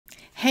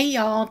Hey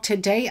y'all,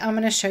 today I'm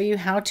going to show you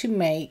how to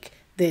make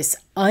this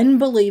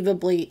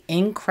unbelievably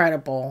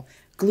incredible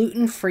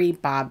gluten-free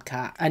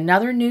babka.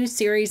 Another new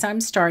series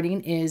I'm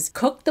starting is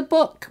Cook the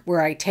Book,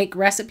 where I take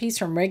recipes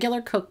from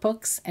regular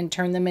cookbooks and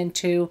turn them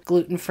into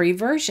gluten-free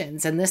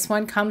versions. And this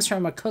one comes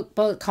from a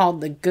cookbook called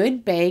The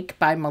Good Bake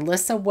by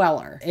Melissa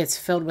Weller. It's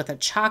filled with a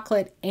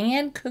chocolate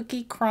and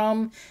cookie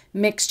crumb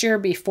mixture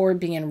before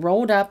being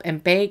rolled up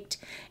and baked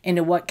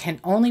into what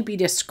can only be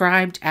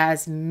described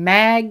as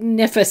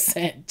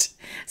magnificent.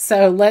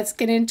 So let's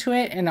get into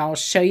it and I'll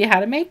show you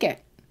how to make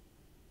it.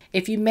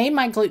 If you made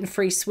my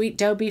gluten-free sweet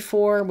dough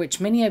before, which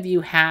many of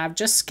you have,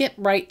 just skip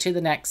right to the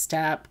next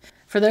step.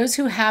 For those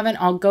who haven't,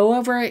 I'll go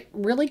over it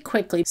really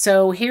quickly.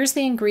 So here's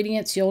the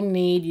ingredients you'll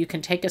need. You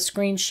can take a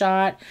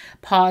screenshot,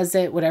 pause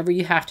it, whatever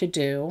you have to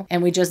do.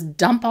 And we just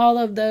dump all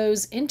of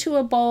those into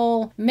a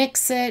bowl,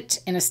 mix it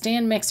in a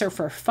stand mixer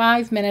for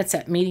 5 minutes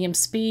at medium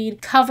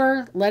speed,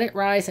 cover, let it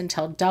rise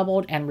until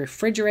doubled, and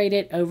refrigerate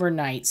it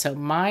overnight. So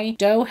my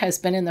dough has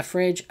been in the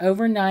fridge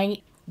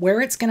overnight,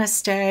 where it's going to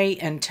stay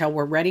until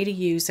we're ready to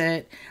use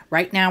it.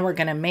 Right now we're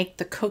going to make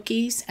the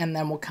cookies and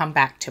then we'll come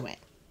back to it.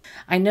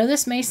 I know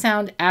this may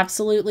sound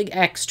absolutely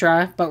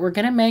extra, but we're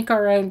going to make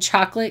our own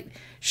chocolate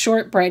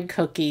shortbread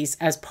cookies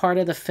as part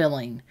of the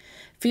filling.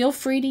 Feel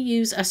free to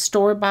use a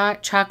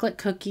store-bought chocolate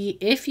cookie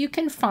if you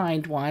can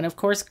find one. Of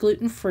course,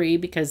 gluten-free,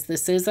 because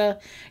this is a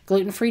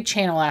gluten-free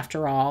channel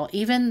after all.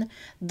 Even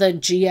the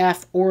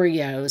GF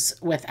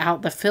Oreos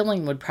without the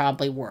filling would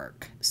probably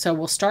work. So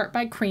we'll start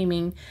by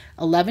creaming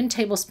 11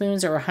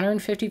 tablespoons or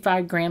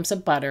 155 grams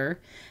of butter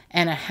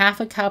and a half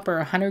a cup or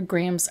 100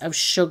 grams of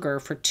sugar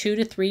for 2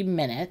 to 3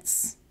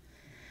 minutes.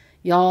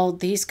 Y'all,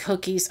 these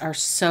cookies are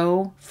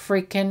so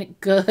freaking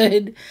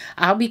good.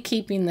 I'll be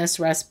keeping this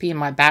recipe in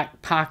my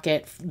back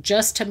pocket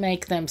just to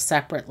make them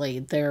separately.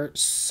 They're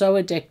so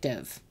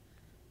addictive.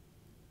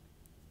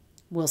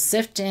 We'll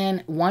sift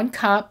in 1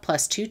 cup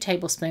plus 2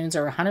 tablespoons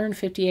or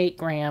 158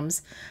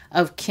 grams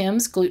of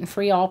Kim's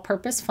gluten-free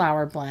all-purpose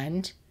flour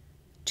blend,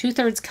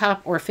 2/3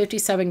 cup or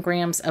 57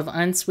 grams of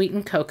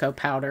unsweetened cocoa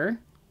powder,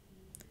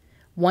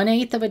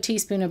 1/8 of a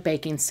teaspoon of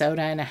baking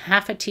soda, and a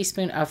half a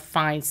teaspoon of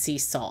fine sea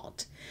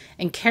salt.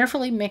 And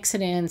carefully mix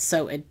it in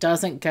so it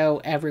doesn't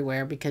go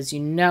everywhere, because you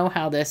know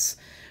how this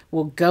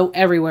will go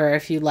everywhere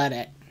if you let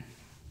it.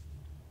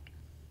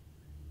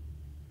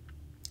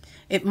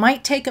 It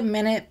might take a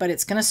minute, but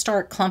it's going to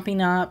start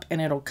clumping up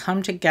and it'll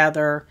come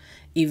together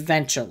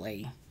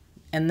eventually.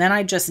 And then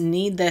I just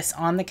knead this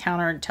on the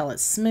counter until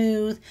it's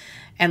smooth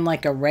and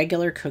like a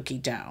regular cookie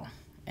dough.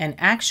 And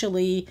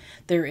actually,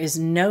 there is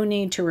no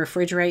need to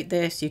refrigerate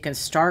this. You can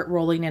start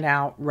rolling it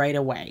out right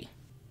away.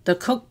 The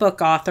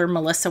cookbook author,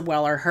 Melissa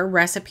Weller, her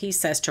recipe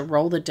says to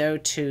roll the dough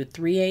to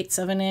 3/8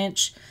 of an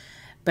inch,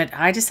 but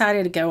I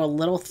decided to go a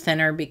little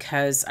thinner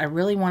because I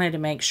really wanted to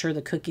make sure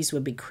the cookies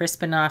would be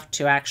crisp enough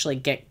to actually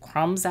get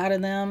crumbs out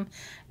of them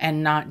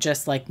and not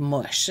just like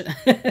mush.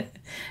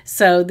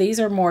 So these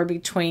are more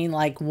between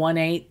like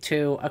 1/8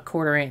 to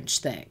 1/4 inch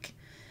thick.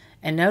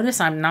 And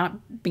notice I'm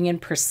not being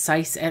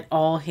precise at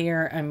all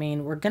here. I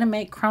mean, we're going to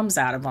make crumbs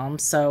out of them,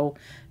 so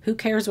who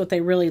cares what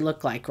they really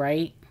look like,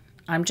 right?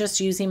 I'm just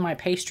using my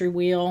pastry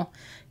wheel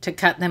to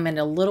cut them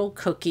into little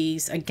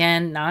cookies.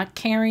 Again, not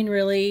caring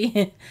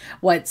really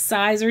what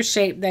size or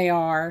shape they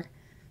are.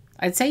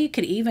 I'd say you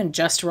could even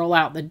just roll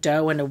out the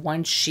dough into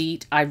one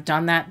sheet. I've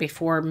done that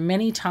before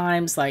many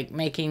times, like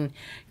making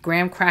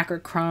graham cracker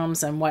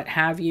crumbs and what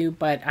have you,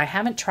 but I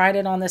haven't tried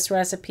it on this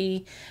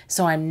recipe,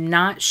 so I'm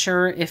not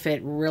sure if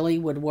it really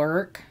would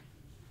work.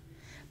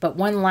 But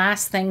one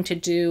last thing to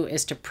do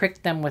is to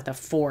prick them with a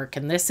fork,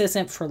 and this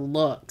isn't for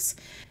looks.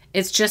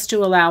 It's just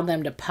to allow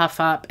them to puff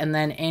up and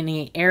then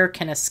any air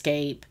can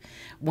escape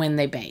when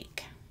they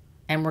bake.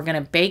 And we're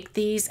going to bake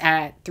these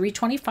at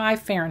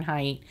 325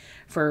 Fahrenheit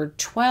for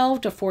 12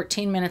 to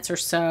 14 minutes or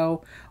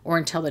so, or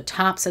until the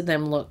tops of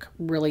them look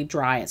really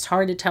dry. It's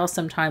hard to tell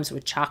sometimes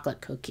with chocolate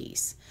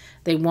cookies.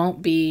 They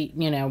won't be,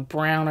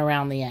 brown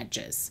around the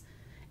edges.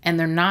 And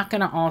they're not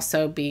going to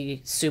also be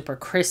super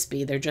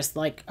crispy. They're just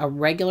like a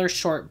regular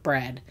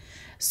shortbread.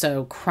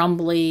 So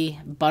crumbly,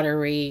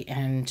 buttery,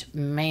 and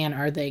man,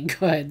 are they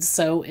good.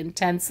 So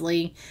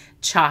intensely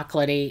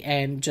chocolatey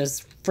and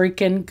just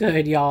freaking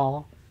good,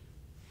 y'all.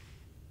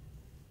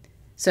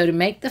 So to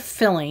make the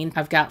filling,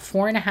 I've got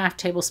 4.5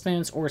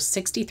 tablespoons or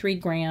 63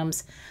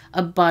 grams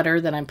of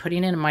butter that I'm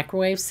putting in a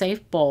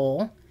microwave-safe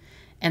bowl.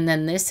 And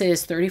then this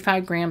is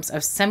 35 grams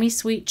of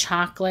semi-sweet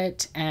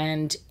chocolate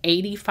and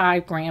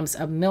 85 grams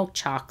of milk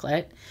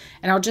chocolate.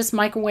 And I'll just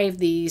microwave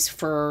these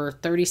for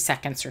 30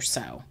 seconds or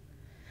so.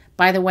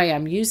 By the way,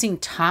 I'm using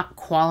top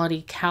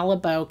quality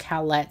Calabo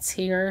Calettes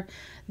here.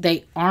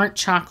 They aren't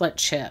chocolate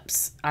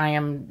chips. I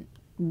am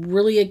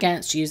really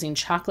against using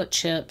chocolate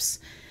chips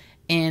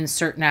in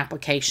certain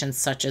applications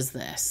such as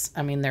this.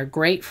 I mean, they're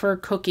great for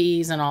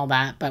cookies and all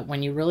that, but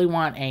when you really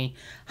want a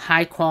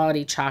high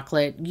quality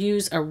chocolate,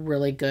 use a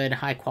really good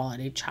high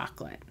quality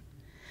chocolate.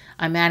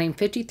 I'm adding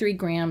 53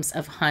 grams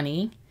of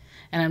honey,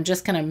 and I'm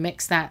just going to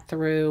mix that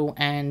through,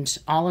 and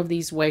all of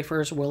these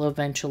wafers will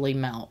eventually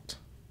melt.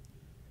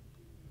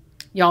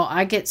 Y'all,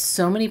 I get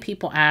so many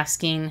people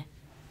asking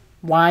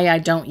why I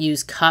don't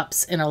use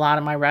cups in a lot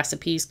of my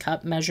recipes,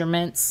 cup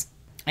measurements.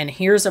 And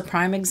here's a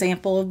prime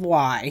example of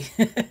why.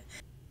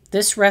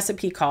 This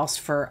recipe calls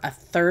for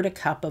 1/3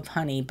 cup of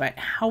honey, but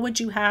how would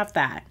you have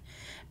that?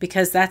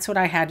 Because that's what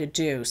I had to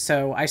do.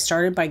 So I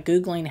started by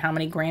Googling how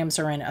many grams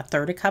are in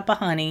 1/3 cup of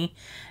honey,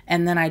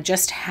 and then I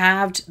just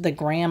halved the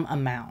gram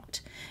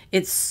amount.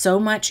 It's so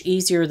much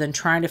easier than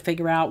trying to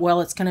figure out,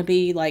 well, it's going to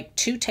be like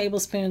 2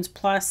 tablespoons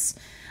plus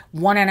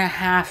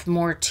 1.5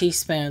 more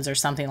teaspoons or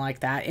something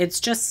like that.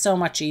 It's just so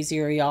much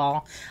easier,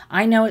 y'all.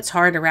 I know it's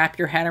hard to wrap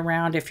your head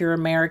around if you're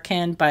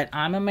American, but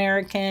I'm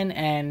American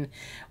and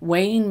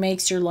weighing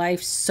makes your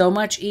life so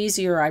much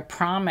easier, I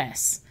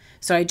promise.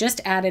 So I just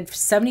added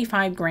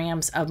 75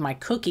 grams of my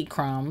cookie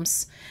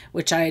crumbs,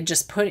 which I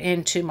just put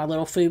into my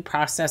little food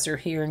processor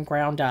here and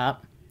ground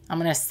up. I'm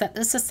going to set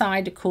this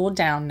aside to cool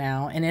down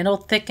now, and it'll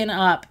thicken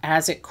up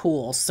as it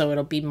cools, so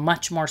it'll be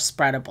much more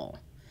spreadable.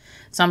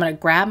 So I'm going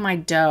to grab my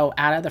dough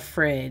out of the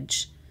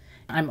fridge.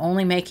 I'm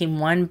only making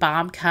 1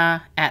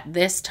 babka at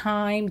this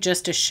time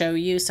just to show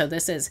you. So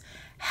this is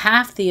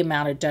half the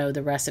amount of dough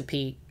the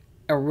recipe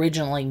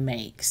originally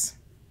makes.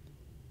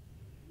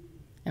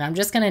 And I'm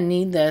just going to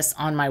knead this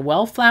on my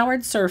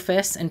well-floured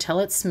surface until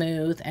it's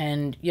smooth.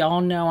 And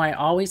y'all know I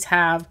always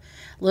have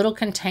little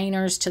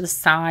containers to the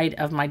side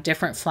of my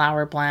different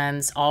flour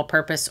blends,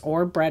 all-purpose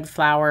or bread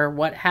flour,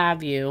 what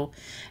have you.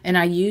 And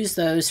I use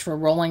those for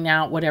rolling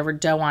out whatever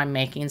dough I'm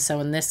making.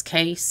 So in this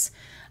case,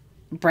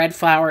 bread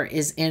flour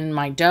is in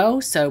my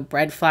dough. So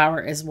bread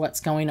flour is what's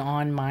going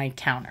on my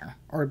counter,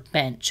 or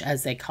bench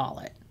as they call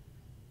it.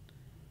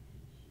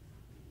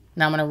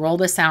 Now I'm going to roll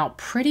this out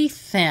pretty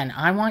thin.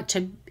 I want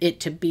it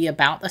to be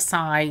about the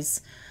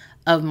size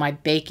of my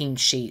baking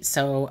sheet.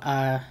 So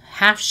a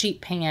half sheet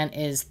pan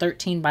is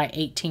 13 by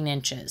 18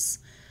 inches.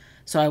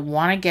 So I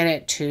want to get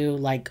it to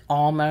like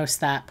almost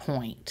that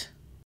point.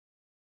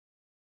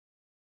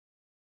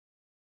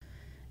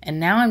 And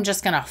now I'm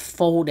just going to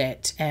fold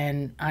it,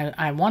 and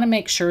I want to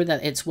make sure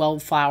that it's well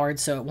floured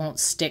so it won't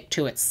stick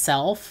to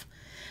itself.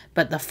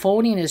 But the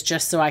folding is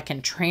just so I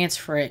can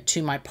transfer it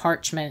to my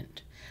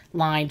parchment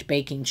lined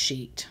baking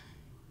sheet.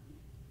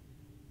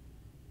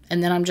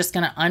 And then I'm just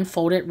going to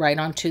unfold it right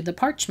onto the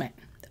parchment.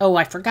 Oh,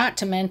 I forgot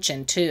to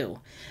mention too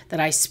that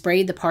I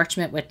sprayed the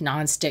parchment with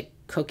nonstick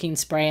cooking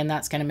spray, and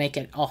that's going to make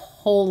it a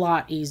whole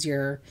lot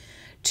easier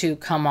to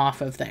come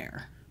off of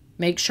there.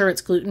 Make sure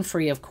it's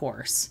gluten-free, of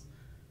course.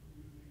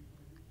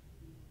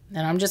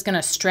 And I'm just going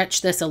to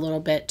stretch this a little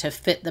bit to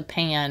fit the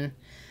pan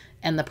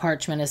and the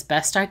parchment as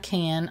best I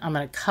can. I'm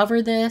going to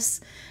cover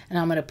this, and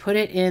I'm going to put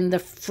it in the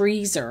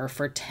freezer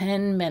for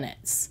 10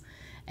 minutes.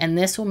 And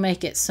this will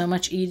make it so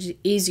much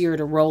easier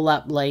to roll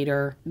up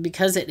later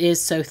because it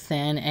is so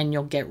thin, and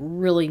you'll get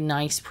really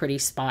nice, pretty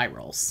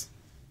spirals.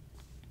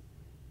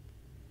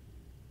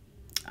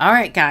 All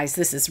right, guys,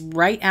 this is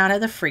right out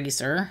of the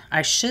freezer.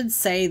 I should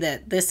say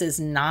that this is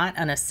not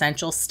an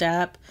essential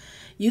step.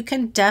 You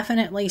can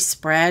definitely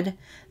spread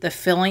the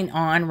filling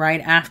on right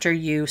after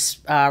you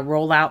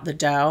roll out the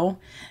dough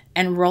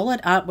and roll it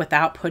up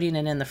without putting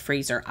it in the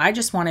freezer. I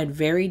just wanted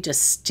very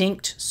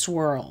distinct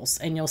swirls,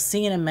 and you'll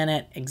see in a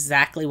minute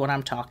exactly what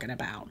I'm talking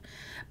about.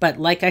 But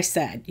like I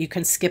said, you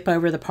can skip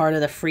over the part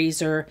of the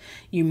freezer.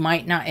 It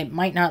might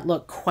not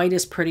look quite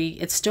as pretty.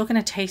 It's still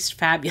going to taste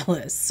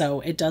fabulous,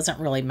 so it doesn't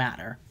really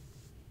matter.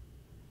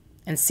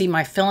 And see,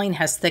 my filling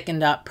has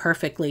thickened up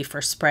perfectly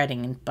for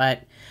spreading,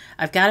 but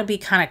I've got to be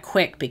kind of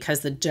quick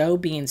because the dough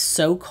being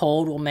so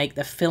cold will make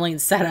the filling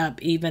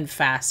setup even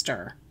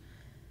faster.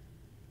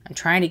 I'm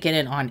trying to get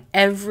it on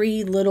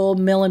every little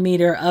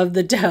millimeter of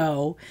the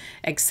dough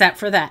except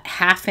for that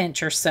 ½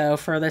 inch or so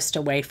furthest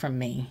away from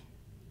me.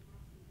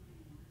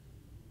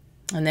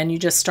 And then you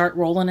just start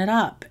rolling it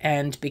up.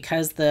 And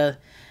because the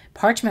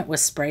parchment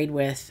was sprayed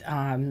with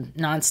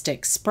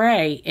nonstick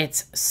spray,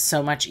 it's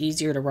so much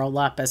easier to roll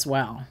up as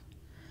well.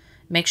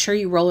 Make sure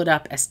you roll it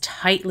up as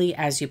tightly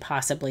as you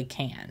possibly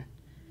can.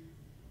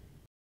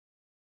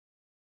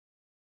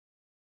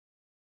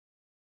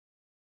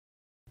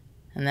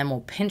 And then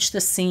we'll pinch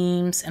the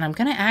seams, and I'm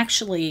going to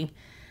actually,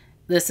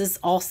 this is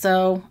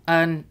also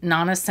a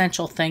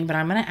non-essential thing, but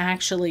I'm going to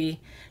actually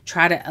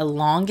try to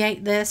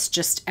elongate this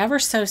just ever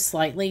so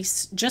slightly,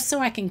 just so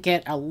I can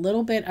get a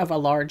little bit of a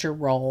larger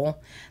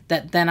roll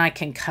that then I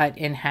can cut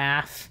in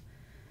half.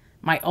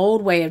 My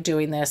old way of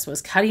doing this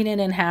was cutting it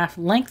in half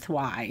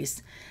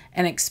lengthwise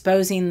and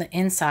exposing the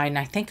inside, and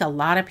I think a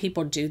lot of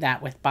people do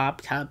that with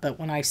babka, but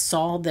when I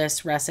saw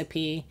this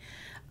recipe,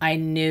 I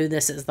knew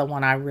this is the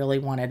one I really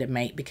wanted to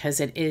make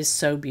because it is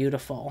so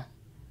beautiful.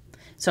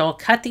 So I'll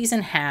cut these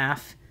in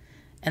half,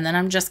 and then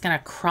I'm just going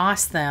to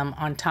cross them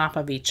on top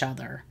of each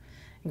other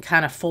and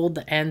kind of fold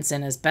the ends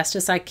in as best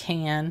as I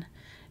can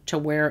to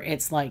where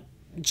it's like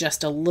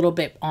just a little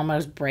bit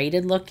almost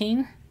braided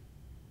looking.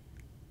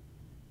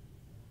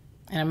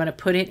 And I'm going to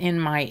put it in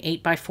my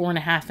 8 by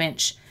 4.5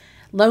 inch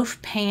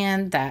loaf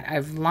pan that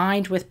I've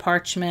lined with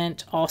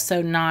parchment.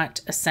 Also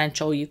not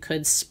essential. You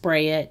could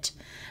spray it,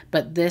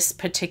 but this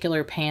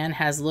particular pan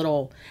has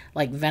little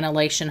like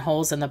ventilation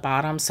holes in the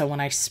bottom. So when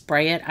I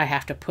spray it, I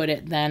have to put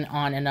it then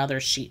on another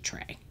sheet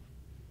tray.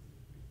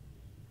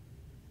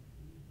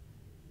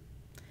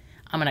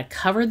 I'm going to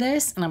cover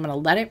this and I'm going to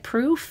let it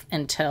proof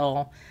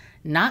until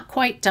not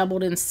quite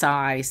doubled in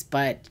size,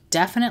 but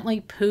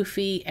definitely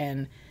poofy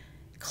and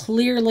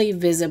clearly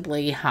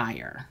visibly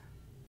higher.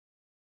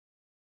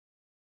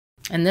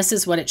 And this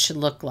is what it should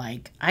look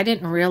like. I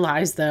didn't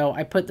realize though,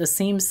 I put the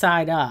seam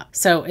side up.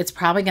 So it's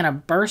probably gonna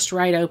burst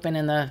right open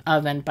in the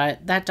oven,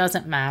 but that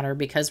doesn't matter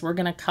because we're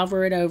gonna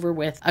cover it over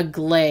with a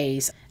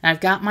glaze. And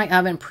I've got my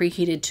oven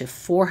preheated to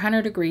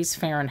 400 degrees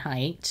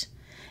Fahrenheit.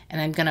 And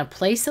I'm gonna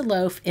place a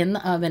loaf in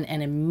the oven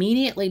and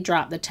immediately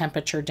drop the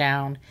temperature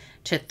down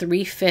to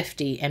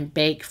 350 and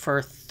bake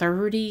for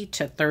 30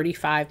 to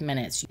 35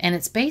 minutes. And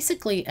it's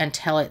basically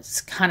until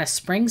it kind of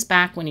springs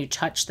back when you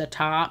touch the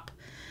top,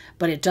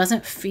 but it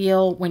doesn't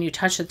feel when you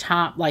touch the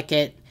top like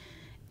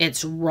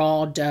it's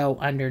raw dough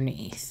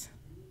underneath.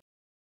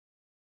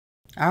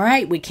 All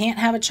right, we can't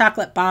have a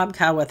chocolate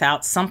babka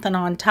without something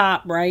on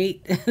top,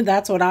 right?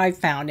 That's what I've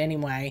found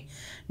anyway.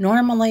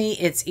 Normally,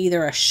 it's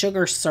either a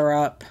sugar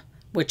syrup,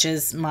 which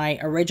is my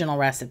original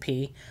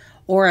recipe,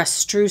 or a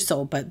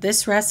streusel, but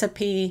this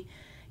recipe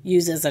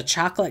uses a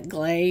chocolate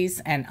glaze,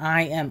 and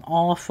I am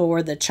all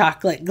for the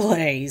chocolate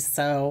glaze.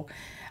 So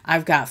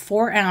I've got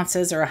 4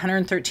 ounces or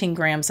 113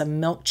 grams of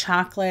milk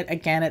chocolate.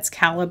 Again, it's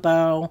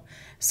Callebaut,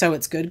 so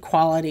it's good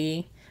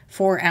quality.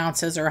 4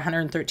 ounces or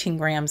 113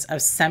 grams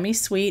of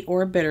semi-sweet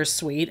or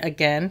bittersweet.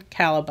 Again,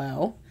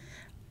 Callebaut.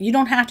 You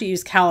don't have to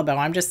use Callebaut.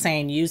 I'm just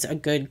saying use a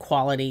good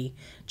quality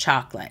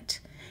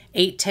chocolate.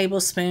 8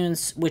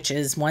 tablespoons, which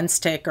is 1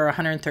 stick or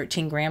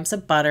 113 grams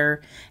of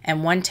butter,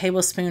 and 1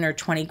 tablespoon or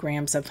 20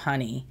 grams of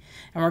honey.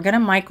 And we're going to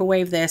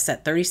microwave this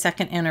at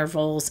 30-second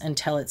intervals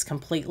until it's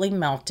completely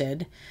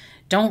melted.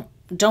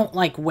 Don't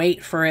like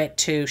wait for it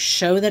to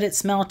show that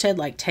it's melted.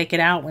 Like take it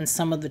out when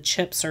some of the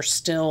chips are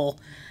still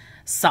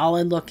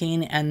solid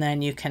looking, and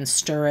then you can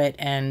stir it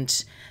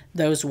and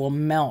those will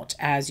melt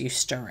as you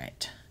stir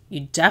it.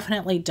 You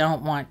definitely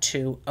don't want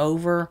to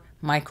over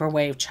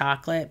microwave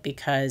chocolate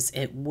because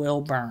it will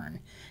burn.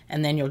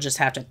 And then you'll just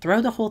have to throw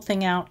the whole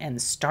thing out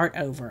and start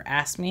over.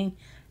 Ask me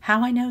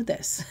how I know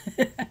this.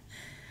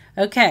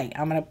 Okay,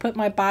 I'm going to put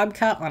my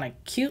babka on a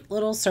cute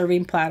little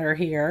serving platter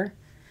here.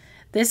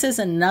 This is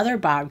another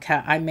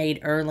babka I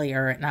made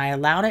earlier and I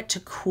allowed it to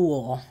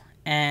cool.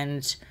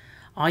 And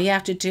all you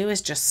have to do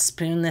is just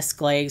spoon this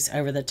glaze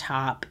over the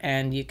top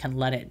and you can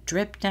let it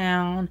drip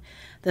down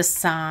the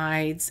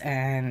sides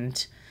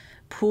and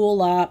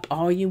pool up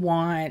all you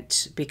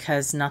want,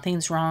 because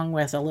nothing's wrong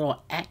with a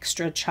little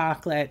extra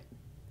chocolate,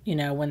 you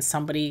know, when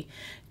somebody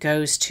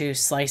goes to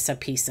slice a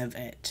piece of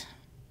it.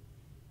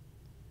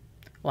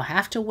 We'll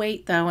have to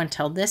wait though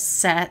until this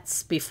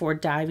sets before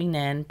diving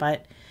in,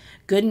 but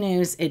good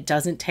news, it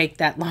doesn't take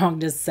that long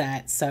to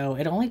set, so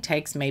it only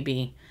takes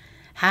maybe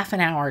half an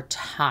hour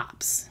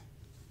tops.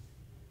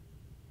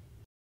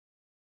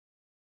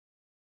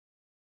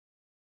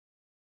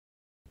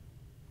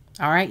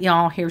 All right,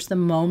 y'all, here's the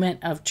moment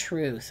of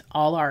truth.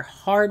 All our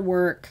hard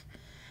work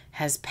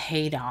has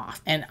paid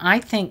off. And I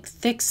think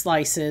thick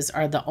slices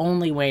are the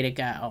only way to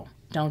go.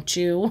 Don't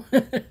you?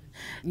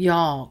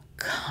 Y'all,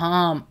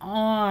 come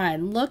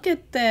on. Look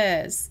at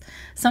this.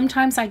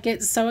 Sometimes I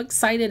get so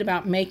excited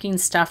about making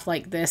stuff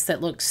like this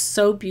that looks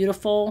so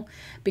beautiful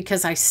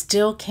because I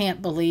still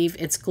can't believe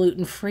it's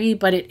gluten-free,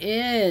 but it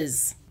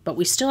is. But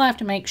we still have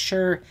to make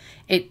sure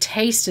it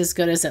tastes as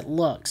good as it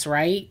looks,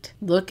 right?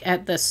 Look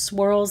at the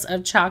swirls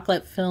of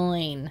chocolate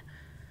filling.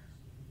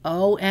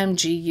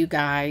 OMG, you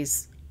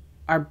guys.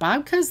 Are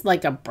babkas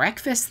like a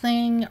breakfast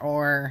thing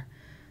or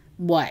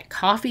what?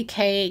 Coffee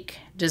cake?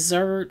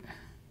 Dessert?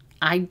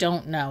 I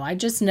don't know. I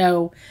just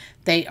know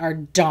they are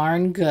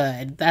darn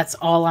good. That's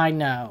all I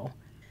know.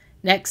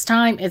 Next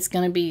time, it's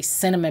going to be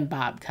cinnamon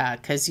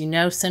babka because you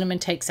know cinnamon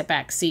takes a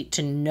back seat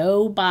to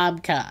no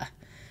babka,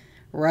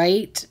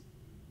 right?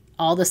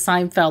 All the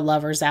Seinfeld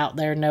lovers out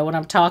there know what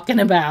I'm talking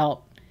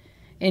about.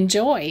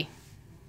 Enjoy.